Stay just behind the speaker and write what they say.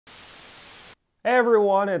Hey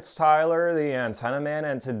everyone, it's Tyler, the Antenna Man,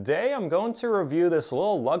 and today I'm going to review this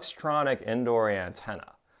little Luxtronic indoor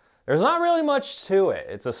antenna. There's not really much to it.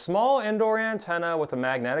 It's a small indoor antenna with a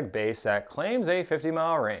magnetic base that claims a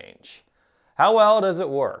 50-mile range. How well does it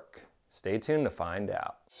work? Stay tuned to find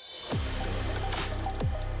out.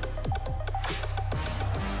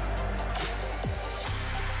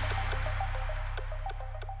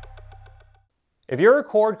 If you're a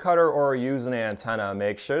cord cutter or use an antenna,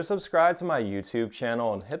 make sure to subscribe to my YouTube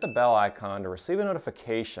channel and hit the bell icon to receive a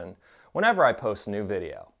notification whenever I post a new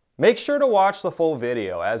video. Make sure to watch the full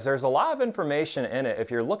video as there's a lot of information in it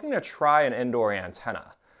if you're looking to try an indoor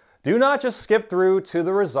antenna. Do not just skip through to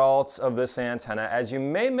the results of this antenna as you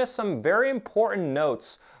may miss some very important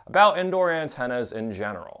notes about indoor antennas in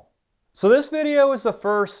general. So this video is the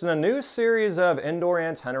first in a new series of indoor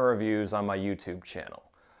antenna reviews on my YouTube channel.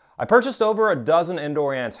 I purchased over a dozen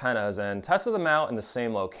indoor antennas and tested them out in the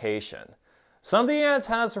same location. Some of the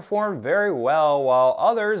antennas performed very well while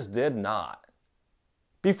others did not.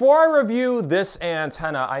 Before I review this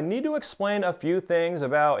antenna, I need to explain a few things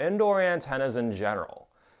about indoor antennas in general.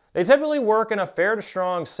 They typically work in a fair to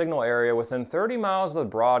strong signal area within 30 miles of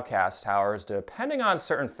the broadcast towers depending on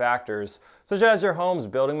certain factors such as your home's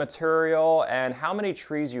building material and how many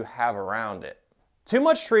trees you have around it. Too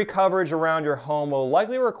much tree coverage around your home will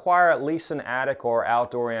likely require at least an attic or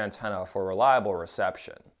outdoor antenna for reliable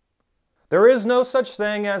reception. There is no such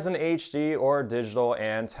thing as an HD or digital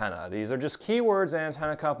antenna. These are just keywords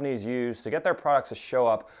antenna companies use to get their products to show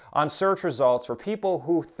up on search results for people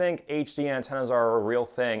who think HD antennas are a real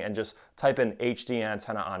thing and just type in HD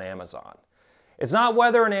antenna on Amazon. It's not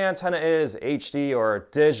whether an antenna is HD or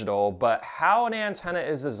digital, but how an antenna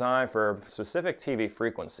is designed for specific TV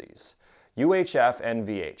frequencies. UHF and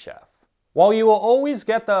VHF. While you will always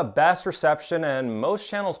get the best reception and most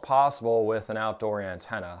channels possible with an outdoor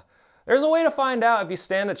antenna, there's a way to find out if you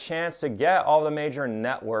stand a chance to get all the major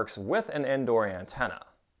networks with an indoor antenna.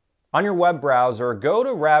 On your web browser, go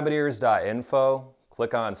to rabbitears.info,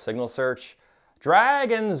 click on Signal Search,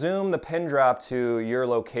 drag and zoom the pin drop to your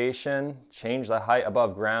location, change the height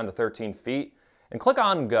above ground to 13 feet, and click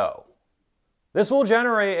on Go. This will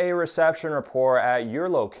generate a reception report at your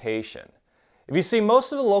location. If you see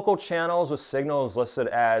most of the local channels with signals listed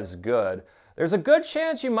as good, there's a good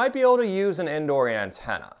chance you might be able to use an indoor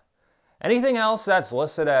antenna. Anything else that's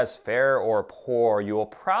listed as fair or poor, you will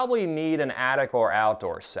probably need an attic or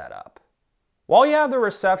outdoor setup. While you have the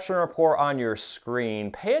reception report on your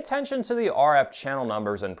screen, pay attention to the RF channel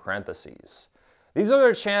numbers in parentheses. These are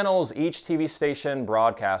the channels each TV station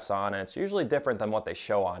broadcasts on, and it's usually different than what they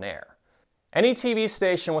show on air. Any TV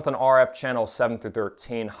station with an RF channel 7 through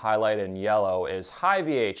 13 highlighted in yellow is high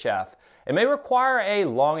VHF. It may require a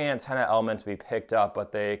long antenna element to be picked up,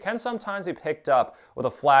 but they can sometimes be picked up with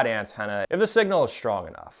a flat antenna if the signal is strong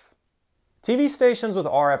enough. TV stations with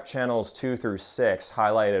RF channels 2 through 6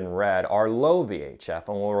 highlighted in red are low VHF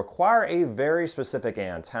and will require a very specific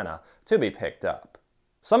antenna to be picked up.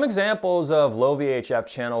 Some examples of low VHF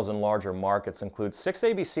channels in larger markets include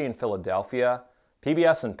 6ABC in Philadelphia,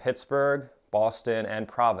 PBS in Pittsburgh, Boston, and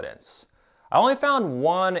Providence. I only found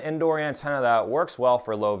one indoor antenna that works well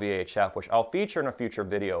for low VHF, which I'll feature in a future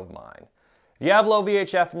video of mine. If you have low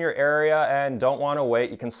VHF in your area and don't want to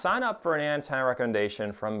wait, you can sign up for an antenna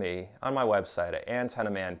recommendation from me on my website at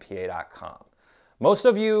antennamanpa.com. Most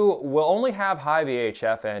of you will only have high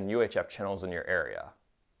VHF and UHF channels in your area.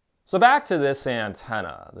 So back to this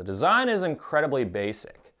antenna. The design is incredibly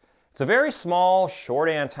basic. It's a very small, short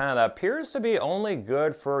antenna that appears to be only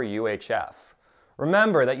good for UHF.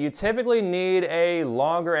 Remember that you typically need a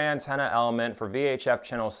longer antenna element for VHF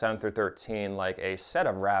channels 7 through 13, like a set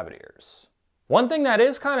of rabbit ears. One thing that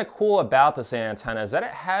is kind of cool about this antenna is that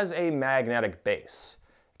it has a magnetic base.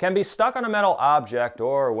 It can be stuck on a metal object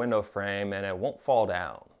or a window frame and it won't fall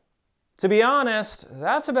down. To be honest,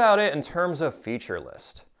 that's about it in terms of feature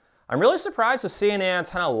list. I'm really surprised to see an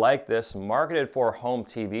antenna like this marketed for a home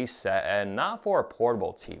TV set and not for a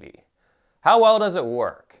portable TV. How well does it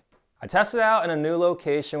work? I tested it out in a new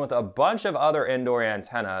location with a bunch of other indoor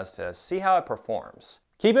antennas to see how it performs.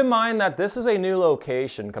 Keep in mind that this is a new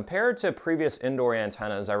location compared to previous indoor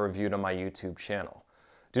antennas I reviewed on my YouTube channel.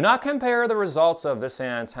 Do not compare the results of this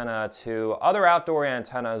antenna to other outdoor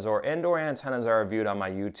antennas or indoor antennas I reviewed on my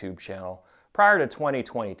YouTube channel prior to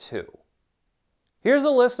 2022. Here's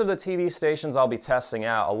a list of the TV stations I'll be testing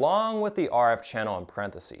out, along with the RF channel in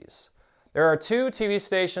parentheses. There are 2 TV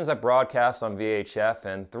stations that broadcast on VHF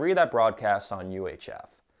and 3 that broadcast on UHF.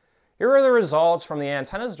 Here are the results from the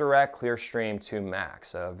Antennas Direct Clearstream 2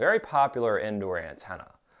 Max, a very popular indoor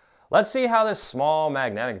antenna. Let's see how this small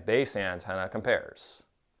magnetic base antenna compares.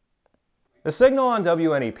 The signal on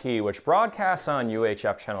WNEP, which broadcasts on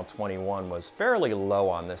UHF channel 21, was fairly low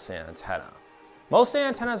on this antenna. Most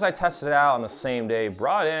antennas I tested out on the same day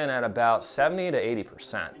brought in at about 70 to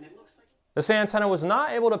 80%. This antenna was not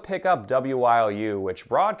able to pick up WYLU, which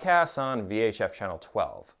broadcasts on VHF channel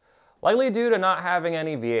 12, likely due to not having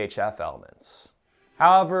any VHF elements.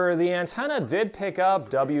 However, the antenna did pick up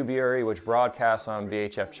WBRE, which broadcasts on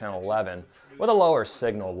VHF channel 11, with a lower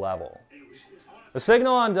signal level. The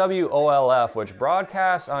signal on WOLF, which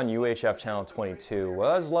broadcasts on UHF channel 22,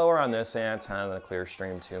 was lower on this antenna than the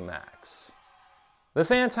Clearstream 2 Max.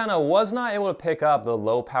 This antenna was not able to pick up the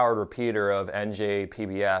low-powered repeater of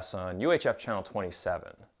NJ-PBS on UHF channel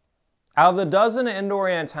 27. Out of the dozen indoor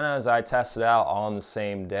antennas I tested out on the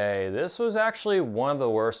same day, this was actually one of the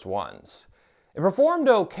worst ones. It performed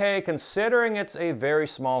okay considering it's a very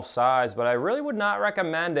small size, but I really would not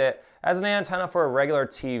recommend it as an antenna for a regular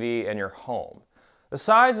TV in your home. The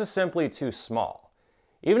size is simply too small.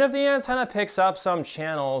 Even if the antenna picks up some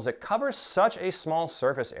channels, it covers such a small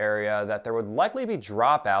surface area that there would likely be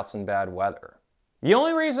dropouts in bad weather. The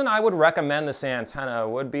only reason I would recommend this antenna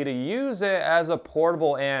would be to use it as a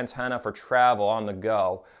portable antenna for travel on the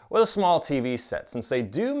go with a small TV set, since they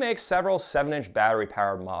do make several 7-inch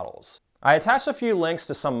battery-powered models. I attached a few links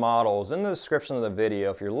to some models in the description of the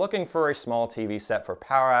video if you're looking for a small TV set for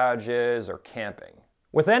power outages or camping.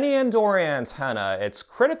 With any indoor antenna, it's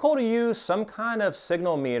critical to use some kind of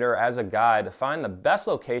signal meter as a guide to find the best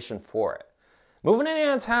location for it. Moving an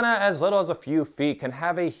antenna as little as a few feet can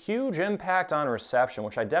have a huge impact on reception,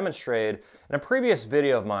 which I demonstrated in a previous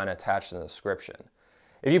video of mine attached in the description.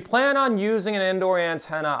 If you plan on using an indoor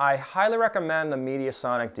antenna, I highly recommend the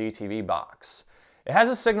Mediasonic DTV box. It has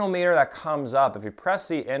a signal meter that comes up if you press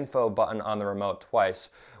the info button on the remote twice,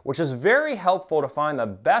 which is very helpful to find the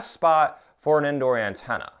best spot for an indoor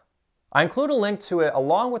antenna. I include a link to it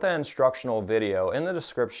along with an instructional video in the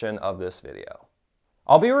description of this video.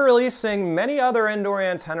 I'll be releasing many other indoor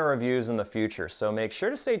antenna reviews in the future, so make sure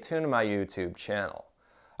to stay tuned to my YouTube channel.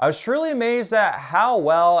 I was truly amazed at how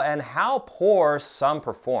well and how poor some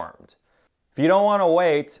performed. If you don't want to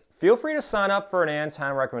wait, feel free to sign up for an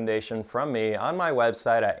antenna recommendation from me on my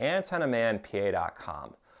website at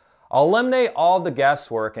antennamanpa.com. I'll eliminate all of the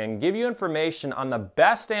guesswork and give you information on the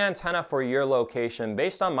best antenna for your location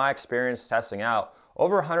based on my experience testing out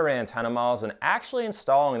over 100 antenna models and actually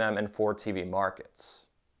installing them in 4 TV markets.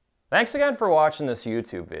 Thanks again for watching this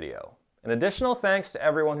YouTube video. An additional thanks to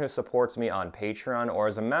everyone who supports me on Patreon or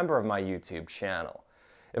as a member of my YouTube channel.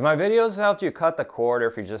 If my videos helped you cut the cord, or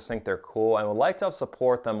if you just think they're cool and would like to help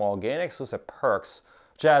support them while gaining exclusive perks,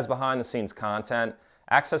 such as behind the scenes content,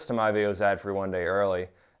 access to my videos ad-free 1 day early,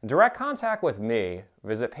 and direct contact with me,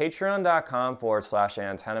 visit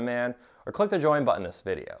patreon.com/antennaman or click the join button in this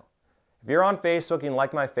video. If you're on Facebook, you can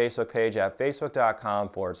like my Facebook page at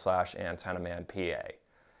facebook.com/antennamanpa.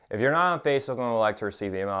 If you're not on Facebook and would like to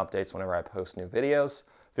receive email updates whenever I post new videos,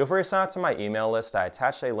 feel free to sign up to my email list. I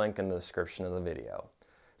attached a link in the description of the video.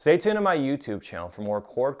 Stay tuned to my YouTube channel for more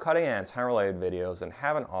cord cutting and antenna related videos, and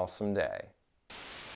have an awesome day.